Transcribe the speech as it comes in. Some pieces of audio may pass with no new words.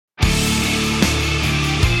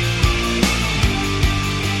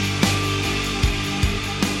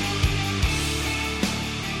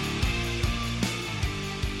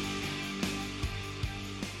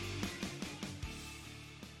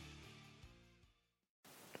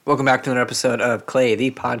Welcome back to another episode of Clay, the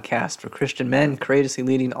podcast for Christian men, courageously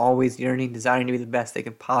leading, always yearning, desiring to be the best they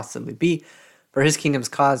can possibly be for his kingdom's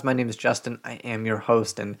cause. My name is Justin. I am your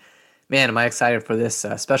host, and man, am I excited for this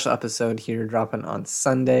special episode here dropping on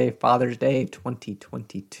Sunday, Father's Day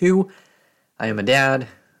 2022. I am a dad.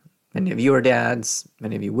 Many of you are dads.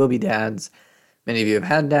 Many of you will be dads. Many of you have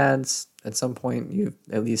had dads. At some point, you've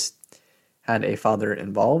at least had a father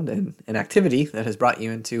involved in an activity that has brought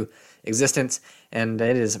you into existence, and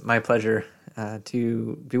it is my pleasure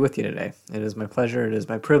to be with you today. It is my pleasure, it is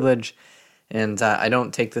my privilege, and I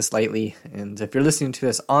don't take this lightly. And if you're listening to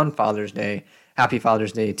this on Father's Day, happy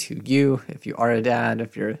Father's Day to you. If you are a dad,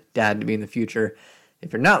 if you're a dad to be in the future,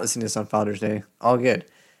 if you're not listening to this on Father's Day, all good.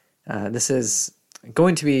 This is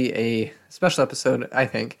going to be a special episode, I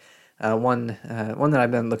think, one that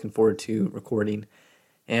I've been looking forward to recording.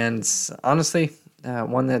 And honestly,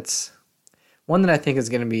 one that I think is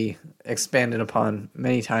going to be expanded upon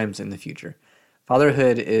many times in the future.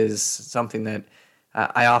 Fatherhood is something that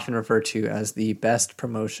I often refer to as the best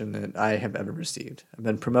promotion that I have ever received. I've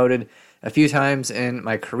been promoted a few times in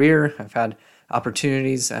my career. I've had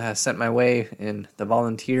opportunities sent my way in the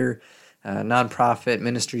volunteer, nonprofit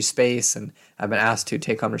ministry space, and I've been asked to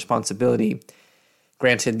take on responsibility.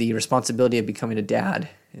 Granted, the responsibility of becoming a dad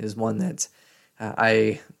is one that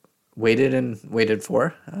I waited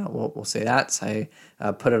for. We'll say that.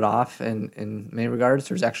 I put it off in many regards.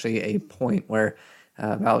 There's actually a point where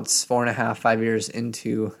about 4.5 years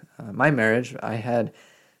into my marriage, I had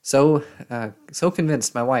so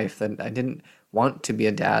convinced my wife that I didn't want to be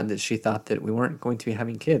a dad that she thought that we weren't going to be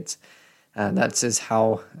having kids. That's just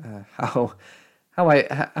how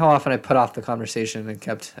often I put off the conversation and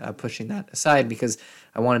kept pushing that aside because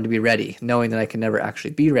I wanted to be ready, knowing that I could never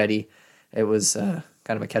actually be ready. It was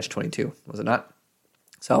kind of a catch-22, was it not?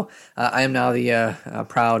 So I am now the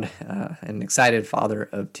proud and excited father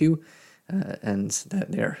of two, and that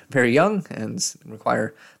they're very young and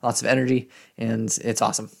require lots of energy, and it's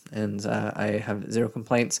awesome. And I have zero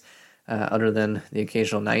complaints other than the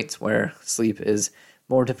occasional nights where sleep is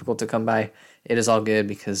more difficult to come by. It is all good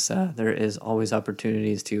because there is always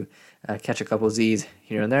opportunities to catch a couple Z's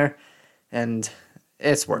here and there, and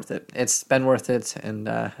it's worth it. It's been worth it, and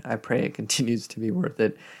I pray it continues to be worth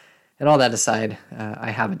it. And all that aside, I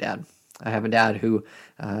have a dad. I have a dad who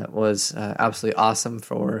was absolutely awesome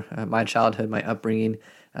for my childhood, my upbringing,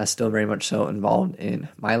 still very much so involved in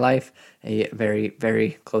my life, a very,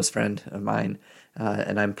 very close friend of mine.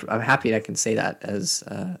 And I'm happy I can say that as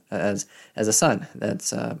a son.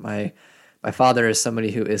 That's my father is somebody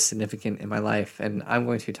who is significant in my life, and I'm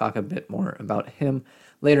going to talk a bit more about him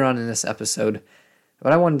later on in this episode.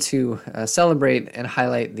 But I wanted to celebrate and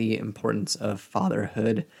highlight the importance of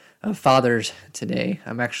fatherhood, of fathers today.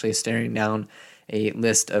 I'm actually staring down a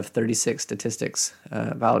list of 36 statistics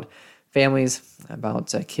about families,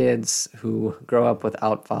 about kids who grow up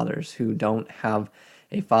without fathers, who don't have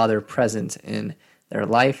a father present in their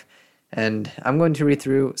life. And I'm going to read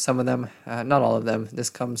through some of them, not all of them. This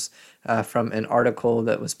comes from an article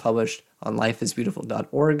that was published on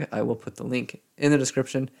lifeisbeautiful.org. I will put the link in the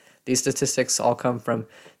description. These statistics all come from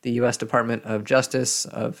the U.S. Department of Justice,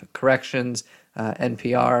 of Corrections,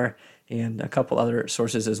 NPR, and a couple other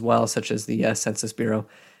sources as well, such as the Census Bureau.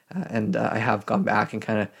 And I have gone back and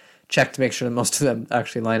kind of checked to make sure that most of them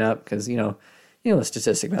actually line up because, the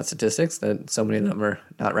statistic about statistics, that so many of them are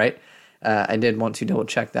not right. I did want to double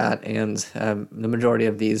check that, and the majority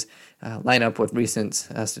of these line up with recent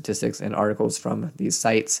statistics and articles from these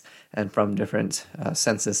sites and from different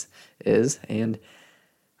census and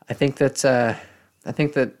I think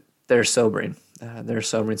that they're sobering. They're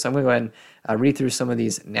sobering. So I'm going to go ahead and read through some of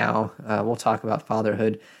these now. We'll talk about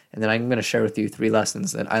fatherhood, and then I'm going to share with you 3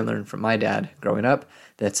 lessons that I learned from my dad growing up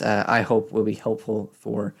that I hope will be helpful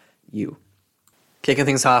for you. Kicking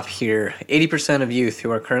things off here, 80% of youth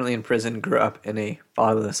who are currently in prison grew up in a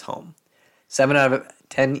fatherless home. 7 out of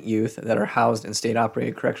 10 youth that are housed in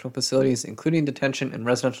state-operated correctional facilities, including detention and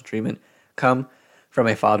residential treatment, come from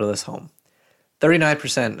a fatherless home.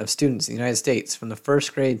 39% of students in the United States from the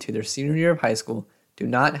first grade to their senior year of high school do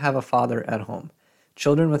not have a father at home.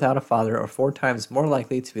 Children without a father are 4 times more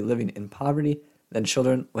likely to be living in poverty than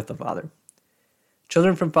children with a father.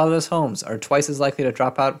 Children from fatherless homes are twice as likely to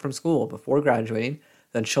drop out from school before graduating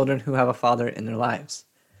than children who have a father in their lives.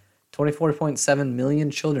 24.7 million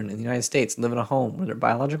children in the United States live in a home where their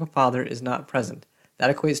biological father is not present.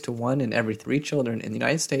 That equates to 1 in every 3 children in the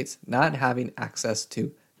United States not having access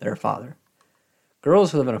to their father.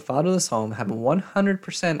 Girls who live in a fatherless home have a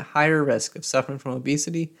 100% higher risk of suffering from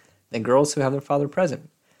obesity than girls who have their father present.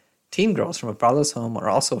 Teen girls from a fatherless home are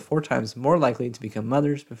also 4 times more likely to become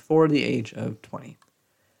mothers before the age of 20.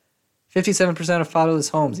 57% of fatherless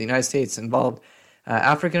homes in the United States involved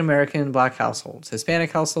African American and Black households.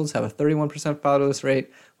 Hispanic households have a 31% fatherless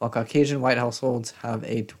rate, while Caucasian white households have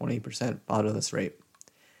a 20% fatherless rate.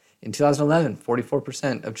 In 2011,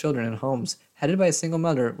 44% of children in homes headed by a single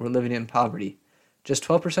mother were living in poverty. Just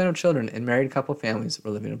 12% of children in married couple families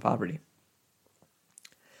were living in poverty.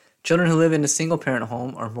 Children who live in a single-parent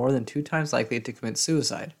home are more than 2 times likely to commit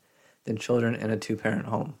suicide than children in a 2-parent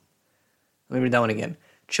home. Let me read that one again.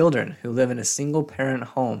 Children who live in a single-parent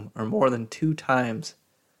home are more than 2 times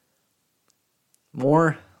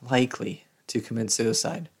more likely to commit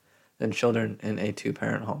suicide than children in a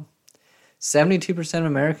 2-parent home. 72% of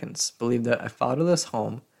Americans believe that a fatherless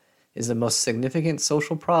home is the most significant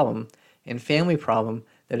social problem and family problem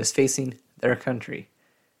that is facing their country.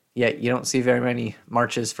 Yet you don't see very many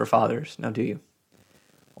marches for fathers, now do you?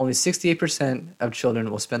 Only 68% of children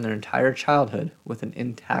will spend their entire childhood with an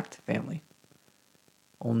intact family.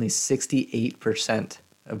 Only 68%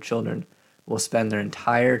 of children will spend their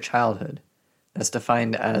entire childhood, that's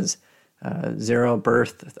defined as 0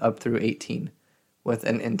 birth up through 18, with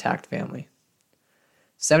an intact family.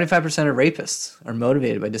 75% of rapists are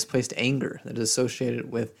motivated by displaced anger that is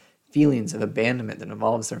associated with feelings of abandonment that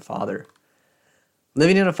involves their father.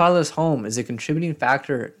 Living in a fatherless home is a contributing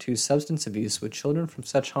factor to substance abuse, with children from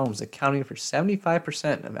such homes accounting for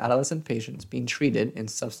 75% of adolescent patients being treated in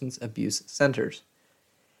substance abuse centers.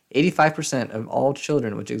 85% of all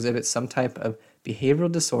children which exhibit some type of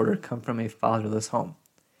behavioral disorder come from a fatherless home.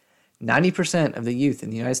 90% of the youth in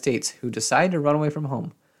the United States who decide to run away from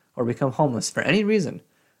home or become homeless for any reason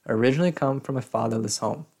originally come from a fatherless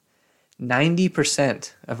home.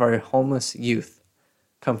 90% of our homeless youth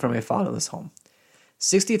come from a fatherless home.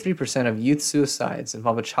 63% of youth suicides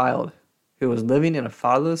involve a child who was living in a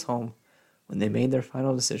fatherless home when they made their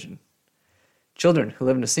final decision. Children who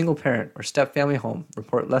live in a single-parent or step-family home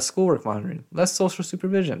report less schoolwork monitoring, less social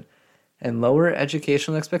supervision, and lower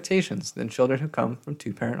educational expectations than children who come from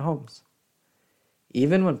 2-parent homes.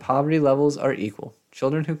 Even when poverty levels are equal,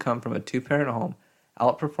 children who come from a 2-parent home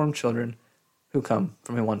outperform children who come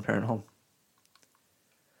from a 1-parent home.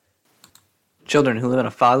 Children who live in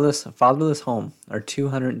a fatherless home are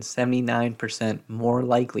 279% more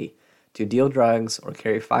likely to deal drugs or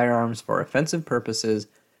carry firearms for offensive purposes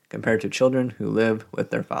compared to children who live with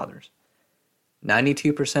their fathers.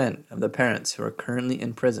 92% of the parents who are currently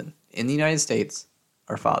in prison in the United States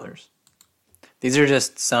are fathers. These are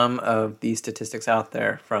just some of the statistics out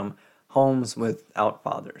there from homes without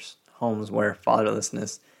fathers, homes where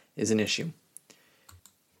fatherlessness is an issue.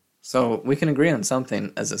 So we can agree on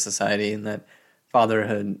something as a society, in that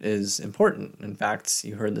fatherhood is important. In fact,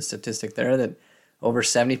 you heard the statistic there that over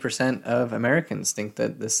 70% of Americans think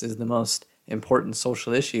that this is the most important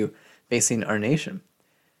social issue facing our nation.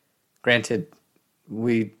 Granted,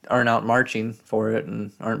 we aren't out marching for it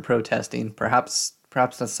and aren't protesting. Perhaps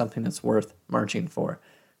that's something that's worth marching for.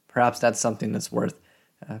 Perhaps that's something that's worth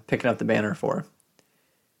picking up the banner for.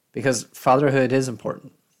 Because fatherhood is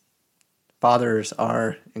important. Fathers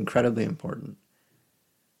are incredibly important.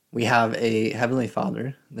 We have a Heavenly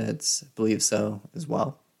Father that believes so as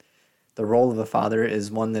well. The role of a father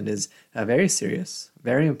is one that is very serious,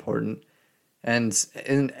 very important, and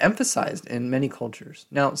emphasized in many cultures.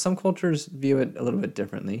 Now, some cultures view it a little bit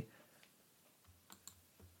differently.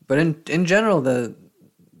 But in general, the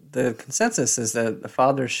consensus is that the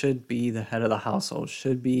father should be the head of the household,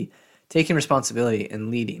 should be taking responsibility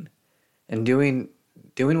and leading, and doing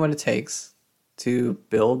what it takes to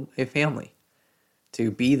build a family,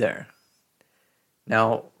 to be there.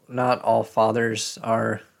 Now, not all fathers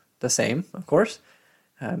are the same, of course.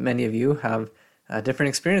 Many of you have different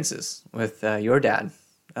experiences with your dad,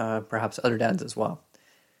 perhaps other dads as well.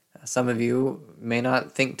 Some of you may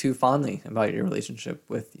not think too fondly about your relationship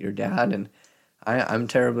with your dad, and I'm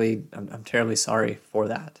terribly sorry for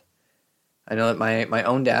that. I know that my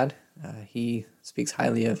own dad, he speaks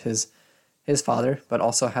highly of his father, but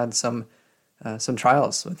also had some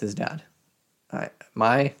trials with his dad.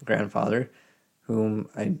 My grandfather, whom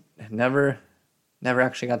I never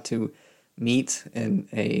actually got to meet in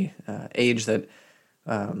a age that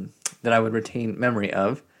I would retain memory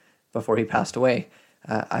of before he passed away,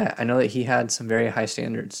 I know that he had some very high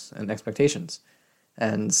standards and expectations,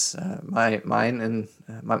 and mine and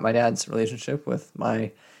my dad's relationship with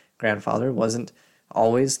my grandfather wasn't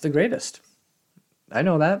always the greatest. I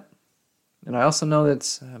know that, and I also know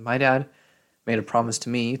that my dad made a promise to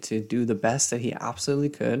me to do the best that he absolutely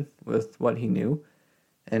could with what he knew,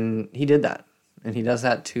 and he did that, and he does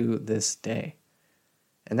that to this day.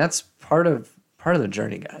 And that's part of the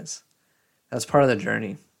journey, guys. That's part of the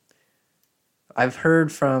journey. I've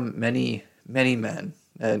heard from many men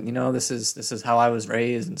that, this is how I was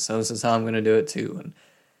raised, and so this is how I'm going to do it too.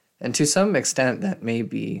 And to some extent, that may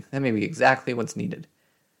be exactly what's needed.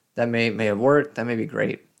 That may have worked. That may be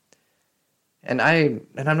great. And I'm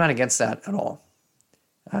not against that at all.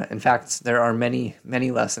 In fact, there are many,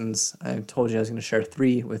 many lessons. I told you I was going to share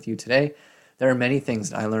 3 with you today. There are many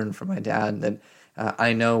things that I learned from my dad that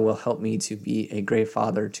I know will help me to be a great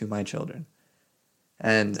father to my children.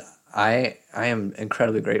 And I am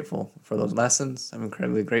incredibly grateful for those lessons. I'm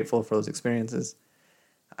incredibly grateful for those experiences.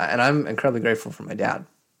 And I'm incredibly grateful for my dad.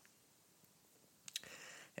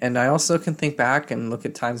 And I also can think back and look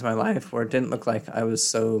at times in my life where it didn't look like I was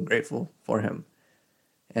so grateful for him.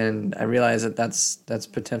 And I realize that that's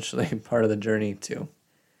potentially part of the journey too.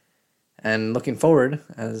 And looking forward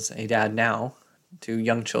as a dad now to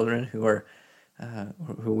young children who are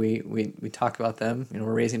who we talk about them.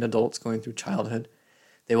 We're raising adults going through childhood.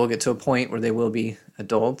 They will get to a point where they will be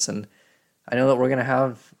adults, and I know that we're gonna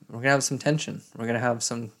have some tension. We're gonna have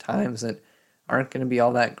some times that aren't gonna be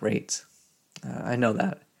all that great. I know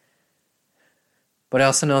that, but I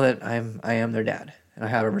also know that I am their dad, and I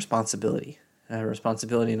have a responsibility. And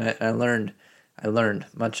I learned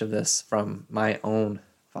much of this from my own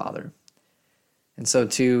father. And so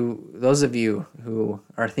to those of you who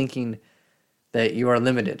are thinking that you are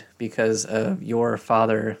limited because of your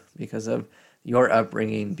father, because of your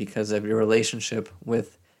upbringing, because of your relationship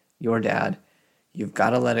with your dad, you've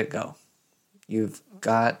got to let it go. You've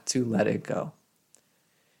got to let it go.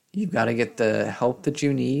 You've got to get the help that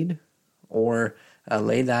you need, or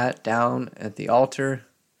lay that down at the altar,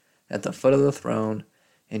 at the foot of the throne,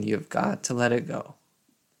 and you've got to let it go.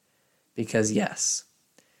 Because yes,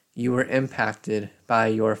 you were impacted by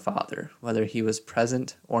your father, whether he was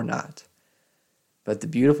present or not. But the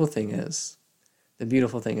beautiful thing is,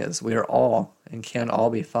 we are all and can all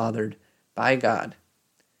be fathered by God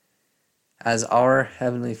as our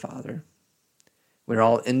Heavenly Father. We're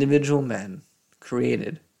all individual men,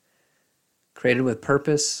 created with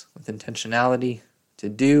purpose, with intentionality, to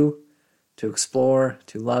do, to explore,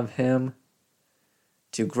 to love Him,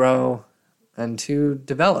 to grow, and to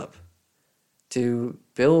develop, to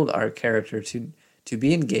build our character, to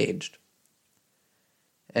be engaged.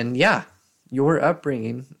 And yeah, your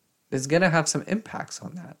upbringing is going to have some impacts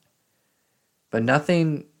on that. But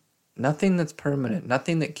nothing that's permanent,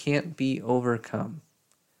 nothing that can't be overcome.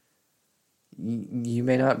 You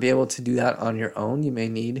may not be able to do that on your own. You may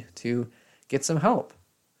need to get some help.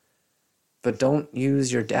 But don't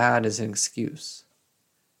use your dad as an excuse.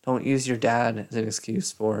 Don't use your dad as an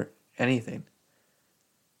excuse for anything.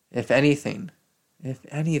 If anything,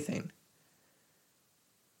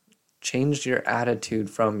 change your attitude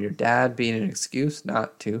from your dad being an excuse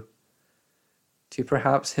not to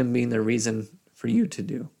perhaps him being the reason for you to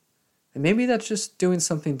do. And maybe that's just doing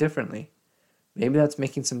something differently. Maybe that's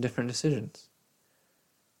making some different decisions.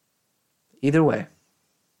 Either way,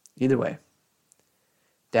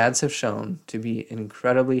 dads have shown to be an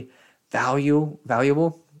incredibly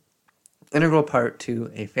valuable, integral part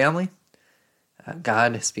to a family.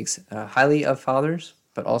 God speaks highly of fathers,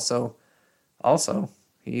 but also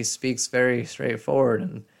He speaks very straightforward,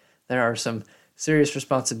 and there are some serious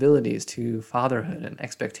responsibilities to fatherhood and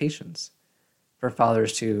expectations for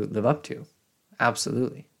fathers to live up to.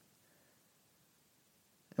 Absolutely.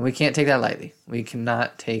 And we can't take that lightly. We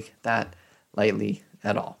cannot take that lightly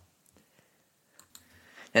at all.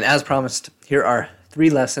 And as promised, here are 3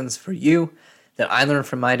 lessons for you that I learned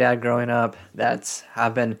from my dad growing up that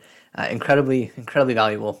have been incredibly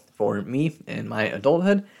valuable for me in my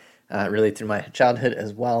adulthood, really through my childhood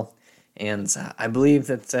as well. And I believe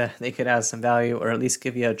that they could add some value, or at least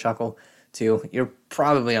give you a chuckle to. You'll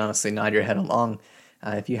probably honestly nod your head along.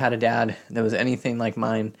 If you had a dad that was anything like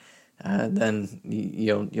mine, then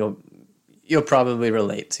you'll probably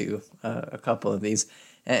relate to a couple of these.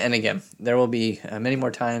 And again, there will be many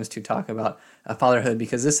more times to talk about fatherhood,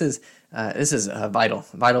 because this is vital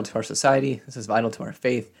to our society. This is vital to our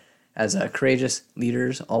faith as courageous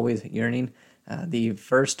leaders, always yearning. The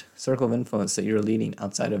first circle of influence that you're leading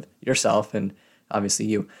outside of yourself, and obviously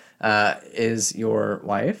you, is your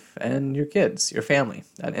wife and your kids, your family,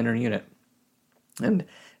 that inner unit. And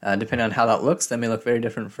depending on how that looks, that may look very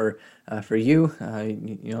different for you.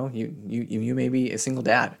 You may be a single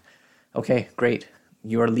dad. Okay, great.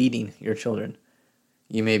 You are leading your children.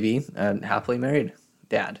 You may be a happily married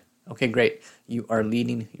dad. Okay, great. You are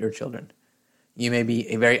leading your children. You may be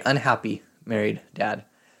a very unhappy married dad.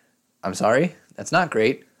 I'm sorry, that's not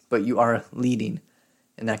great, but you are leading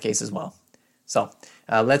in that case as well. So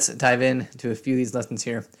let's dive into a few of these lessons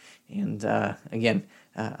here. And again,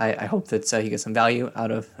 I hope that you get some value out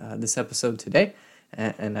of this episode today.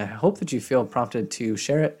 And I hope that you feel prompted to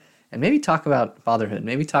share it and maybe talk about fatherhood.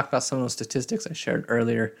 Maybe talk about some of those statistics I shared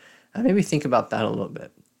earlier. Maybe think about that a little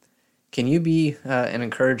bit. Can you be an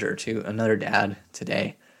encourager to another dad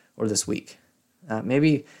today or this week?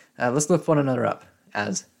 Maybe let's lift one another up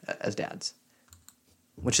as dads,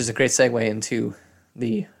 which is a great segue into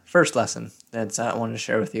the first lesson that I wanted to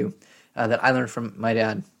share with you that I learned from my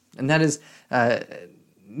dad. And that is,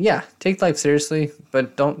 take life seriously,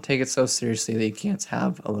 but don't take it so seriously that you can't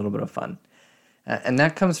have a little bit of fun. And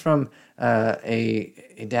that comes from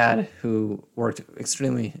a dad who worked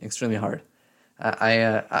extremely, extremely hard.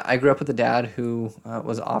 I grew up with a dad who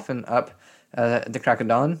was often up at the crack of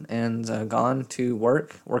dawn and gone to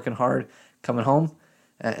work, working hard, coming home,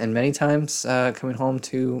 and many times coming home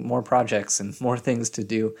to more projects and more things to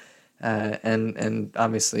do, and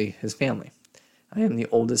obviously his family. I am the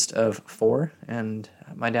oldest of four, and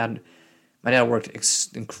my dad worked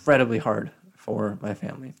incredibly hard for my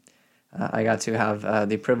family. I got to have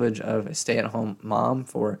the privilege of a stay-at-home mom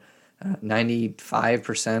for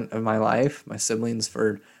 95% of my life, my siblings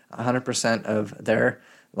for 100% of their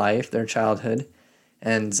life, their childhood.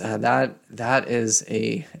 And that is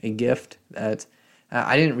a gift that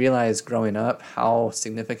I didn't realize growing up how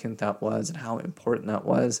significant that was and how important that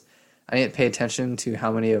was. I didn't pay attention to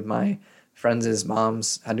how many of my friends'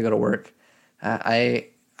 moms had to go to work. I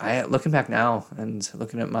looking back now and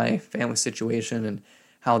looking at my family situation and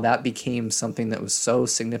how that became something that was so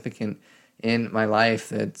significant in my life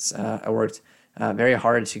that I worked very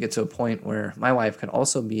hard to get to a point where my wife could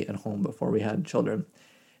also be at home before we had children.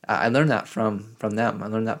 I learned that from them. I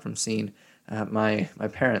learned that from seeing my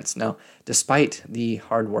parents. Now, despite the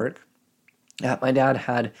hard work, my dad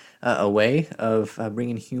had a way of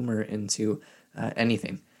bringing humor into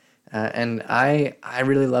anything. And I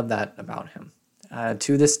really love that about him.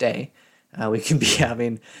 To this day, we can be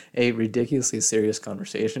having a ridiculously serious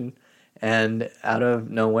conversation, and out of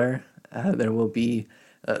nowhere, there will be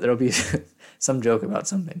some joke about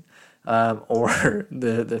something, or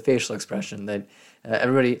the facial expression that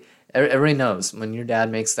everybody knows when your dad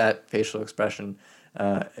makes that facial expression.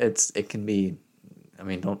 It can be, I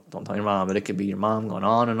mean, don't tell your mom, but it could be your mom going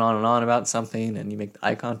on and on and on about something, and you make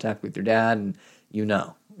eye contact with your dad, and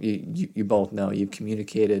you both know you've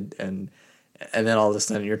communicated, and then all of a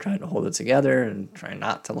sudden you're trying to hold it together and trying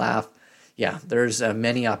not to laugh. Yeah, there's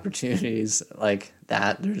many opportunities like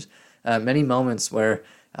that. There's many moments where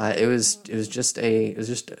it was just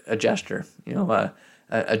a gesture,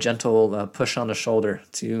 a gentle push on the shoulder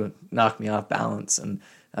to knock me off balance, and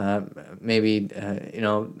maybe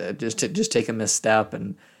just take a misstep,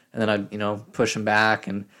 and then I'd push him back,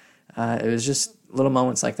 and it was just little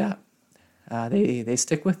moments like that. They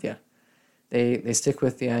stick with you. They stick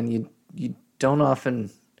with you, and you don't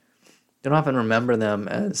often remember them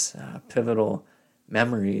as pivotal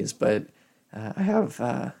memories, but I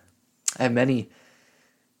have many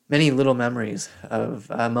little memories of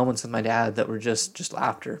moments with my dad that were just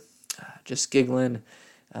laughter, just giggling,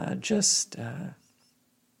 just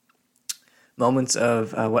moments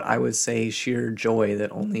of what I would say sheer joy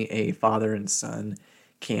that only a father and son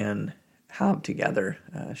can have together,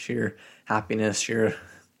 sheer happiness, sheer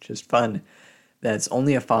just fun that's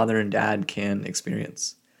only a father and dad can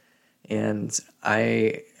experience. And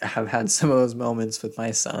I have had some of those moments with my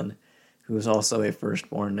son, who is also a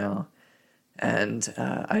firstborn now. And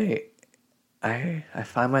I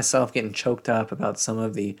find myself getting choked up about some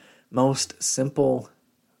of the most simple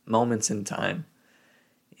moments in time.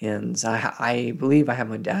 And I believe I have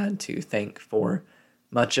my dad to thank for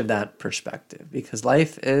much of that perspective, because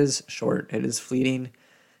life is short, it is fleeting,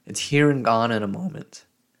 it's here and gone in a moment.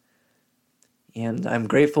 And I'm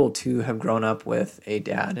grateful to have grown up with a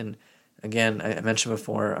dad. And again, I mentioned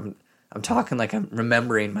before, I'm talking like I'm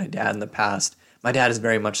remembering my dad in the past. My dad is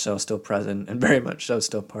very much so still present and very much so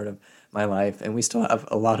still part of my life. And we still have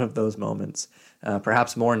a lot of those moments,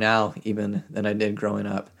 perhaps more now even than I did growing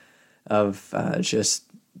up, of just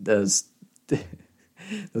those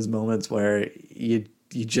those moments where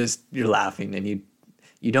you're laughing, and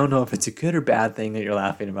you don't know if it's a good or bad thing that you're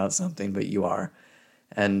laughing about something, but you are.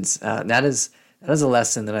 And that is a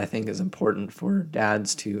lesson that I think is important for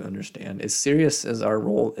dads to understand. As serious as our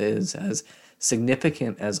role is, as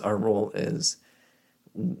significant as our role is,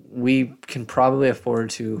 we can probably afford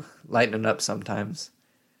to lighten it up sometimes.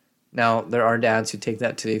 Now, there are dads who take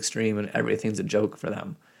that to the extreme and everything's a joke for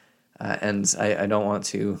them. And I don't want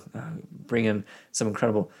to bring in some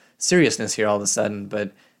incredible seriousness here all of a sudden,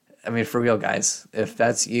 but I mean, for real, guys, if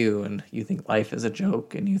that's you and you think life is a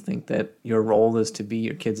joke and you think that your role is to be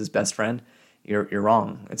your kids' best friend, you're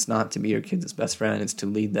wrong. It's not to be your kids' best friend. It's to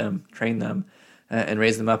lead them, train them, and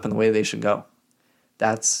raise them up in the way they should go.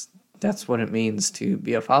 That's what it means to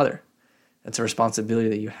be a father. It's a responsibility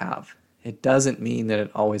that you have. It doesn't mean that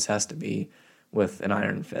it always has to be with an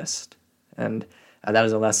iron fist. And that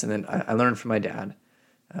is a lesson that I learned from my dad.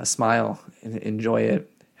 Smile, enjoy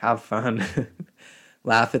it, have fun,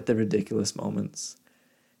 laugh at the ridiculous moments,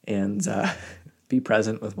 and be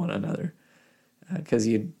present with one another. Because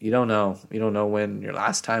you don't know. You don't know when your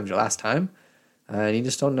last time's your last time. And you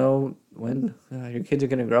just don't know when your kids are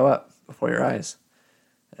going to grow up before your eyes.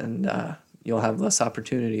 And you'll have less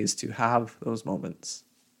opportunities to have those moments.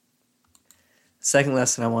 The second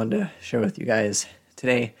lesson I wanted to share with you guys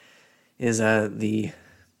today is the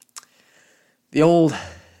old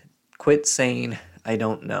quit saying, I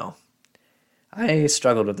don't know. I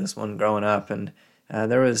struggled with this one growing up, and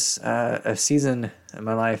there was a season in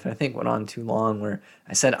my life, I think went on too long, where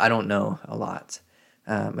I said I don't know a lot.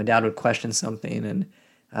 My dad would question something, and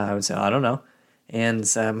I would say, I don't know. And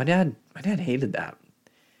my dad hated that.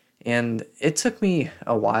 And it took me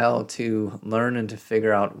a while to learn and to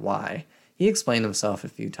figure out why. He explained himself a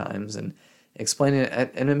few times and explained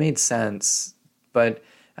it, and it made sense. But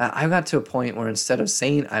I got to a point where instead of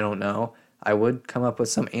saying I don't know, I would come up with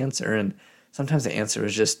some answer, and sometimes the answer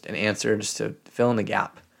was just an answer just to fill in the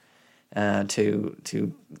gap,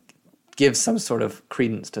 to give some sort of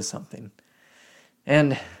credence to something.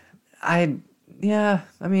 And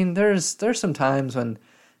there's some times when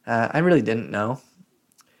I really didn't know.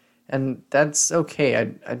 And that's okay.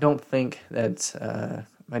 I don't think that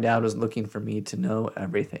my dad was looking for me to know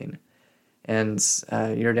everything. And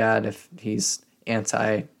your dad, if he's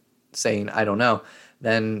anti saying I don't know,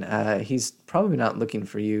 then he's probably not looking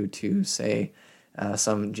for you to say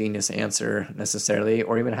some genius answer necessarily,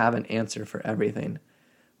 or even have an answer for everything.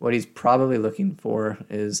 What he's probably looking for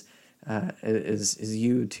is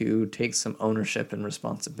you to take some ownership and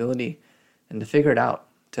responsibility, and to figure it out,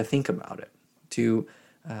 to think about it, to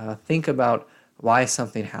think about why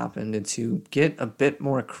something happened, and to get a bit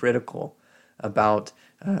more critical about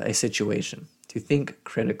a situation, to think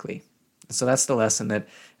critically. So that's the lesson that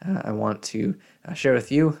I want to share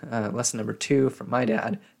with you. Lesson number 2 from my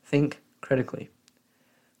dad: think critically.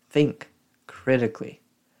 Think critically.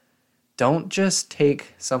 Don't just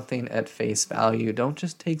take something at face value. Don't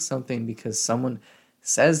just take something because someone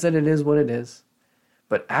says that it is what it is,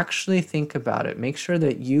 but actually think about it. Make sure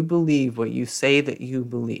that you believe what you say that you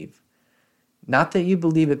believe. Not that you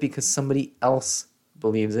believe it because somebody else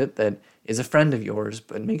believes it that is a friend of yours,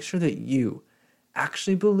 but make sure that you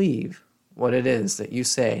actually believe what it is that you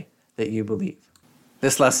say that you believe.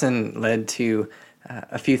 This lesson led to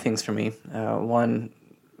a few things for me. One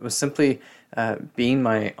was simply being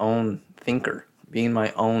my own thinker, being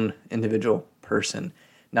my own individual person,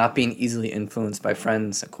 not being easily influenced by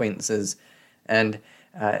friends, acquaintances. And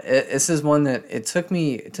this is one that it took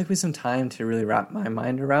me some time to really wrap my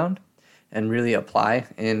mind around and really apply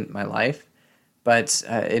in my life. But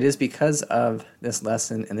it is because of this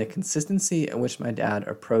lesson and the consistency in which my dad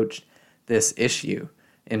approached this issue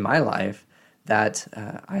in my life that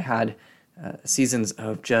I had seasons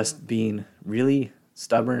of just being really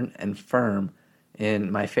stubborn and firm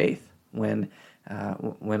in my faith when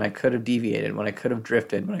I could have deviated, when I could have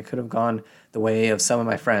drifted, when I could have gone the way of some of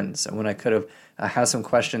my friends, and when I could have had some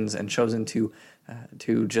questions and chosen to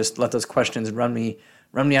just let those questions run me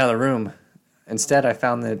out of the room. Instead, I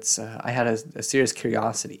found that I had a serious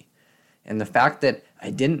curiosity, and the fact that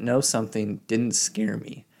I didn't know something didn't scare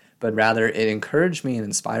me, but rather it encouraged me and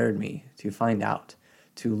inspired me to find out,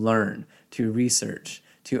 to learn, to research,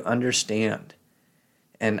 to understand.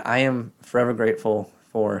 And I am forever grateful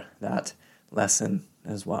for that lesson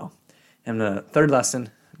as well. And the third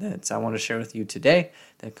lesson that I want to share with you today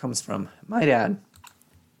that comes from my dad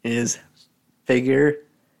is figure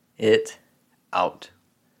it out.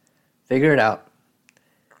 Figure it out.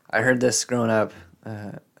 I heard this growing up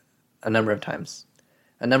a number of times.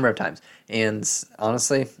 And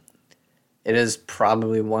honestly, it is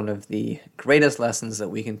probably one of the greatest lessons that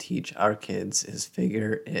we can teach our kids is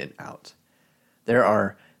figure it out. There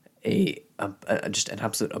are just an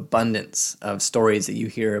absolute abundance of stories that you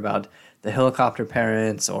hear about the helicopter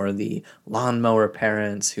parents or the lawnmower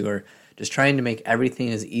parents who are just trying to make everything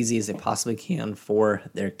as easy as they possibly can for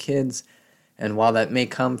their kids. And while that may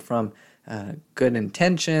come from good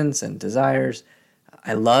intentions and desires,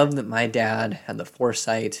 I love that my dad had the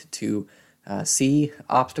foresight to see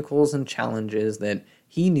obstacles and challenges that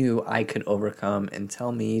he knew I could overcome and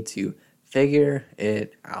tell me to figure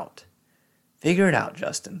it out. Figure it out,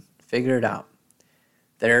 Justin. Figure it out.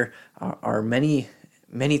 There are many,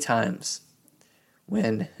 many times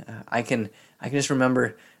when I can just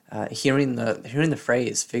remember hearing the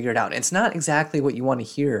phrase "figure it out." It's not exactly what you want to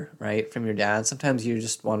hear, right, from your dad. Sometimes you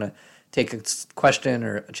just want to take a question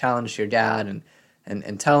or a challenge to your dad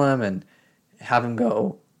and tell him and have him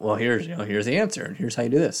go, well, here's the answer, and here's how you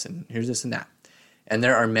do this, and here's this and that. And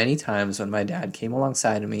there are many times when my dad came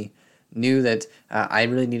alongside of me, knew that I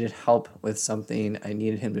really needed help with something. I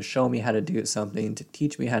needed him to show me how to do something, to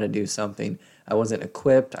teach me how to do something. I wasn't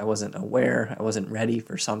equipped. I wasn't aware. I wasn't ready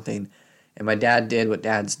for something. And my dad did what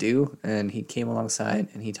dads do, and he came alongside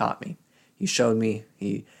and he taught me. He showed me.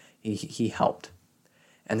 He helped.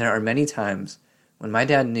 And there are many times when my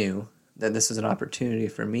dad knew that this was an opportunity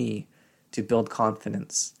for me to build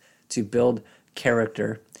confidence, to build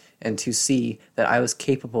character, and to see that I was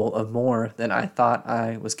capable of more than I thought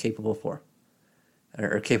I was capable for,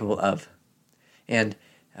 or capable of. And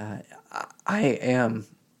I am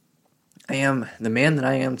the man that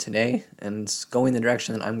I am today, and going the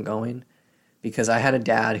direction that I'm going, because I had a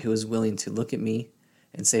dad who was willing to look at me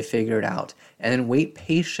and say, figure it out, and then wait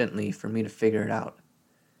patiently for me to figure it out.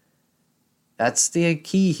 That's the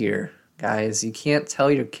key here, guys. You can't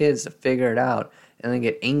tell your kids to figure it out and then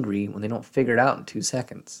get angry when they don't figure it out in 2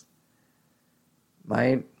 seconds.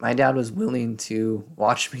 My dad was willing to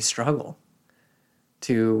watch me struggle,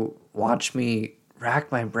 to watch me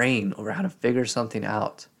rack my brain over how to figure something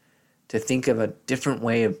out, to think of a different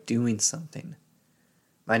way of doing something.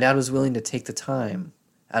 My dad was willing to take the time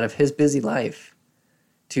out of his busy life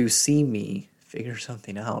to see me figure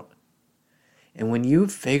something out. And when you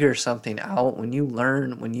figure something out, when you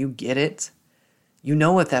learn, when you get it, you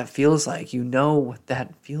know what that feels like. You know what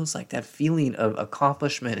that feels like, that feeling of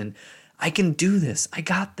accomplishment and I can do this. I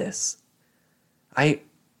got this.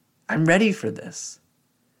 I'm ready for this.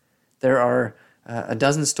 There are a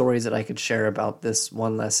dozen stories that I could share about this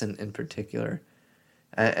one lesson in particular.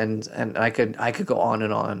 And I could go on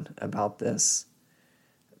and on about this,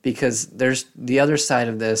 because there's the other side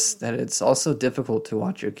of this, that it's also difficult to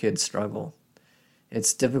watch your kids struggle.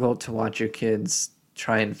 It's difficult to watch your kids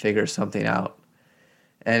try and figure something out.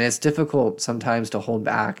 And it's difficult sometimes to hold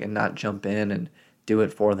back and not jump in and do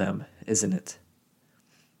it for them, isn't it?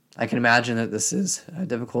 I can imagine that this is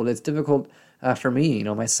difficult. It's difficult for me. You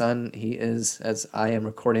know, my son, he is, as I am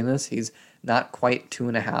recording this, he's not quite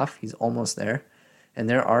 2.5. He's almost there. And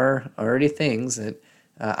there are already things that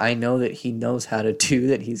I know that he knows how to do,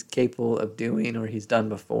 that he's capable of doing or he's done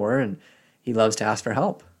before, and he loves to ask for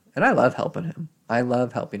help. And I love helping him. I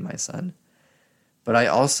love helping my son. But I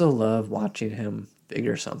also love watching him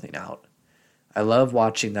figure something out. I love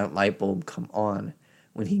watching that light bulb come on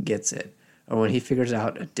when he gets it, or when he figures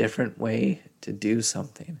out a different way to do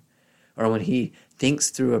something, or when he thinks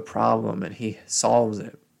through a problem and he solves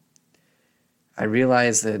it. I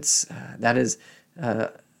realize that is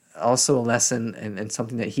also a lesson and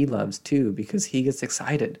something that he loves too, because he gets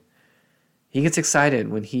excited. He gets excited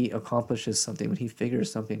when he accomplishes something, when he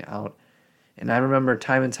figures something out. And I remember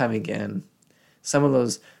time and time again, some of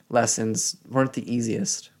those lessons weren't the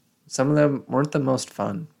easiest. Some of them weren't the most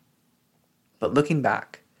fun. But looking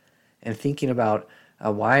back and thinking about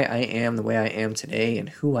why I am the way I am today and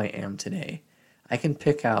who I am today, I can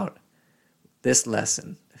pick out this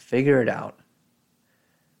lesson, figure it out,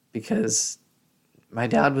 because my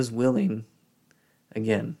dad was willing,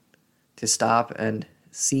 again, to stop and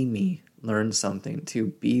see me learn something, to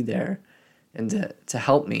be there, and to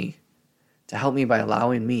help me by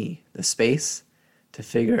allowing me the space to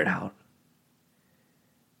figure it out.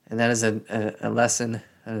 And that is a lesson,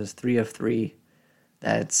 that is 3 of 3,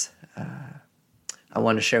 that I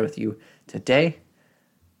want to share with you today,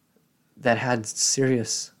 that had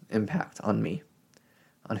serious impact on me,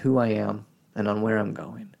 on who I am, and on where I'm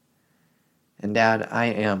going. And Dad, I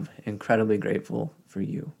am incredibly grateful for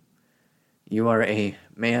you. You are a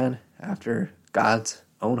man after God's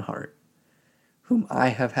own heart, whom I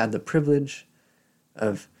have had the privilege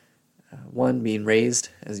of, one, being raised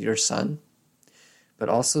as your son, but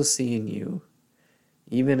also seeing you,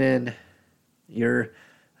 even in your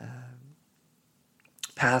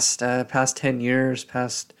past 10 years,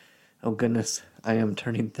 oh goodness, I am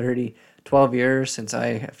turning 30, 12 years since I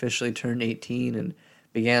officially turned 18 and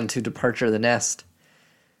began to departure the nest.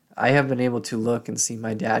 I have been able to look and see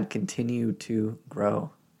my dad continue to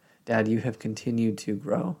grow. Dad, you have continued to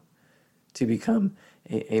grow, to become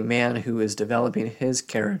a man who is developing his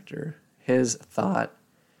character, his thought,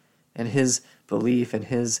 and his belief and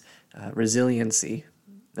his resiliency.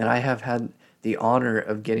 And I have had the honor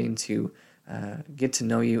of getting to get to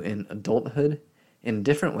know you in adulthood in a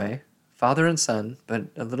different way, father and son, but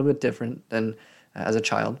a little bit different than as a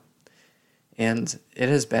child. And it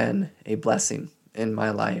has been a blessing in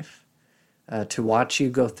my life to watch you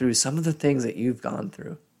go through some of the things that you've gone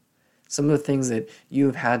through. some of the things that you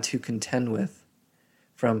have had to contend with,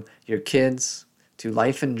 from your kids to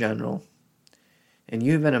life in general. And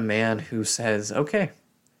you've been a man who says, okay,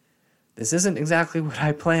 this isn't exactly what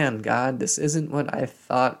I planned, God. This isn't what I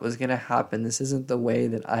thought was going to happen. This isn't the way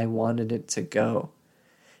that I wanted it to go.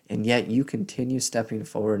 And yet you continue stepping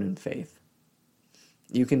forward in faith.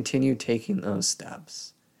 You continue taking those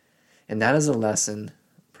steps. And that is a lesson,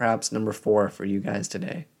 perhaps number 4 for you guys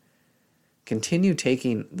today. Continue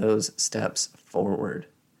taking those steps forward.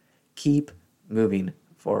 Keep moving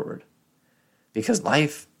forward. Because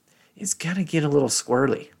life is going to get a little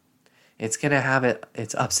squirrely. It's going to have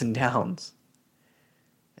its ups and downs.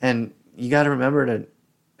 And you got to remember to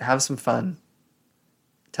have some fun.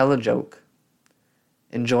 Tell a joke.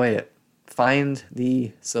 Enjoy it. Find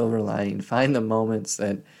the silver lining. Find the moments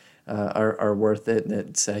that are worth it,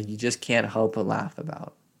 that you just can't help but laugh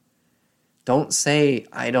about. Don't say,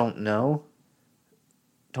 I don't know.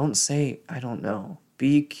 Don't say, I don't know.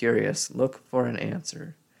 Be curious. Look for an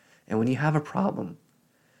answer. And when you have a problem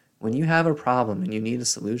and you need a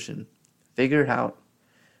solution, figure it out.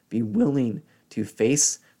 Be willing to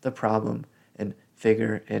face the problem and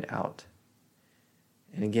figure it out.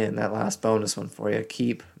 And again, that last bonus one for you,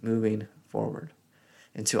 keep moving forward.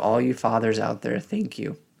 And to all you fathers out there, thank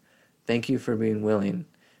you. Thank you for being willing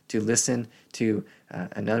to listen to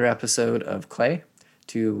another episode of Clay,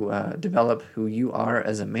 to develop who you are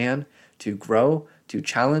as a man, to grow, to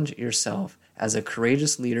challenge yourself as a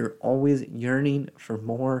courageous leader, always yearning for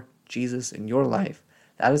more Jesus in your life.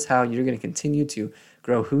 That is how you're going to continue to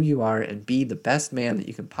grow who you are and be the best man that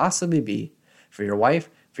you can possibly be for your wife,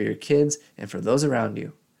 for your kids, and for those around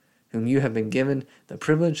you, whom you have been given the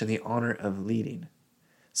privilege and the honor of leading.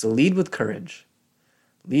 So lead with courage.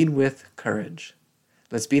 Lead with courage.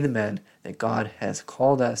 Let's be the men that God has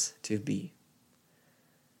called us to be.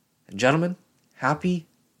 And gentlemen, happy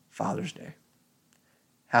Father's Day.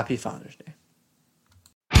 Happy Father's Day.